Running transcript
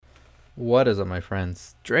What is up, my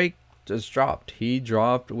friends? Drake just dropped. He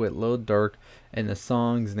dropped with Lil Durk, and the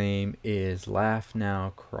song's name is Laugh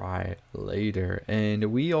Now, Cry Later.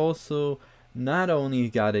 And we also not only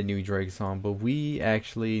got a new Drake song, but we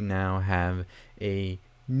actually now have a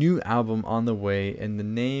new album on the way, and the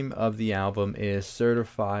name of the album is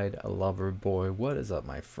Certified Lover Boy. What is up,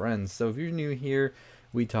 my friends? So if you're new here,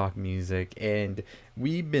 we talk music, and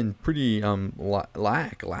we've been pretty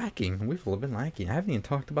lacking. We've been lacking. I haven't even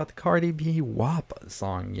talked about the Cardi B WAP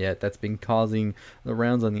song yet. That's been causing the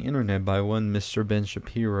rounds on the internet by one Mr. Ben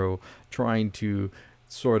Shapiro trying to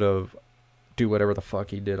sort of do whatever the fuck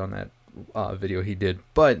he did on that video he did.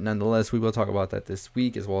 But nonetheless, we will talk about that this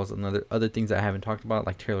week, as well as other things that I haven't talked about,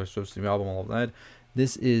 like Taylor Swift's new album, all of that.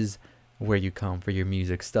 This is where you come for your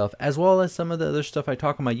music stuff, as well as some of the other stuff I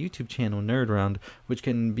talk on my YouTube channel, Nerd Round, which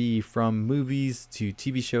can be from movies to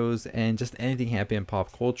TV shows and just anything happening in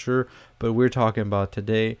pop culture. But we're talking about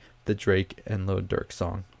today the Drake and Lil Durk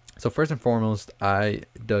song. So first and foremost, I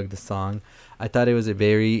dug the song. I thought it was a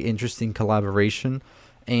very interesting collaboration,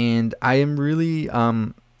 and I am really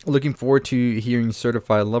looking forward to hearing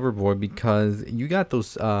Certified Lover Boy, because you got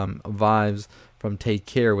those vibes from Take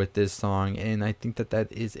Care with this song, and I think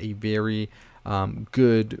that is a very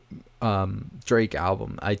good Drake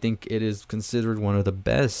album. I think it is considered one of the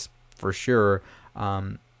best for sure,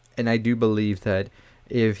 and I do believe that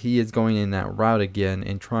if he is going in that route again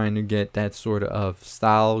and trying to get that sort of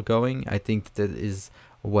style going, I think that is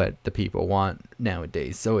what the people want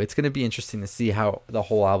nowadays. So it's going to be interesting to see how the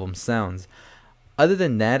whole album sounds. Other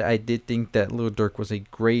than that, I did think that Lil Durk was a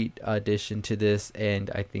great addition to this,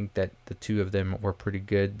 and I think that the two of them were pretty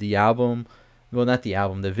good. The album, well, not the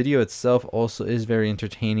album, the video itself also is very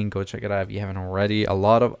entertaining. Go check it out if you haven't already. A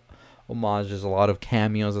lot of homages, a lot of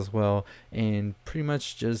cameos as well, and pretty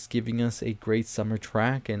much just giving us a great summer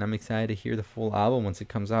track, and I'm excited to hear the full album once it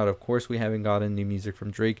comes out. Of course, we haven't gotten new music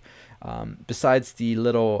from Drake, besides the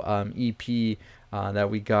little EP that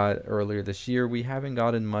we got earlier this year. We haven't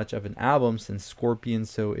gotten much of an album since Scorpion,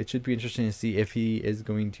 so it should be interesting to see if he is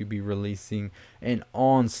going to be releasing an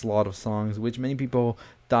onslaught of songs, which many people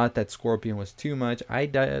thought that Scorpion was too much. I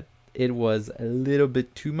thought it was a little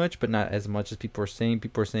bit too much, but not as much as people are saying.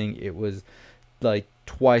 People are saying it was like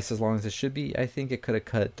twice as long as it should be. I think it could have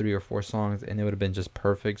cut 3 or 4 songs and it would have been just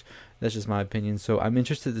perfect. That's just my opinion. So I'm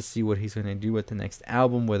interested to see what he's going to do with the next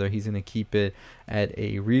album, whether he's going to keep it at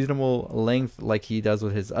a reasonable length like he does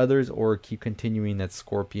with his others, or keep continuing that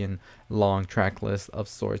Scorpion long track list of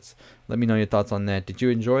sorts. Let me know your thoughts on that. Did you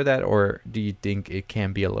enjoy that, or do you think it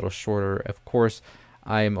can be a little shorter? Of course,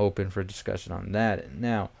 I am open for discussion on that.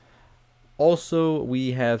 Now, also,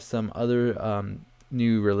 we have some other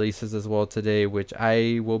new releases as well today, which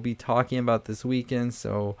I will be talking about this weekend.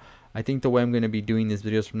 So I think the way I'm going to be doing these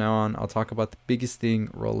videos from now on, I'll talk about the biggest thing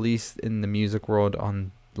released in the music world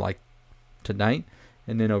on like tonight,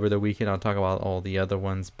 and then over the weekend I'll talk about all the other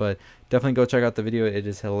ones. But definitely go check out the video. It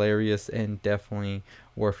is hilarious and definitely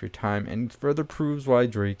worth your time, and further proves why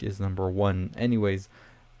Drake is #1. Anyways,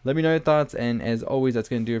 let me know your thoughts, and as always, that's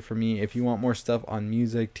going to do it for me. If you want more stuff on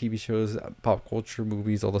music, TV shows, pop culture,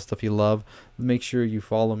 movies, all the stuff you love, make sure you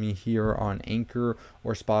follow me here on Anchor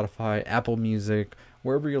or Spotify, Apple Music,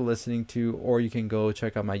 wherever you're listening to, or you can go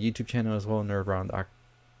check out my YouTube channel as well.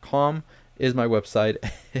 Nerdround.com is my website.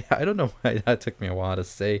 I don't know why that took me a while to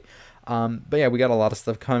say. But yeah, we got a lot of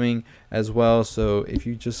stuff coming as well. So if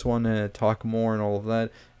you just want to talk more and all of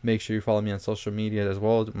that, make sure you follow me on social media as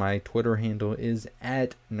well. My Twitter handle is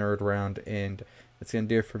 @NerdRound, and that's going to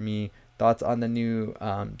do it for me. Thoughts on the new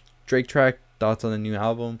Drake track, thoughts on the new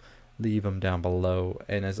album, leave them down below.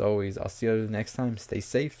 And as always, I'll see you next time. Stay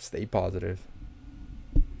safe, stay positive.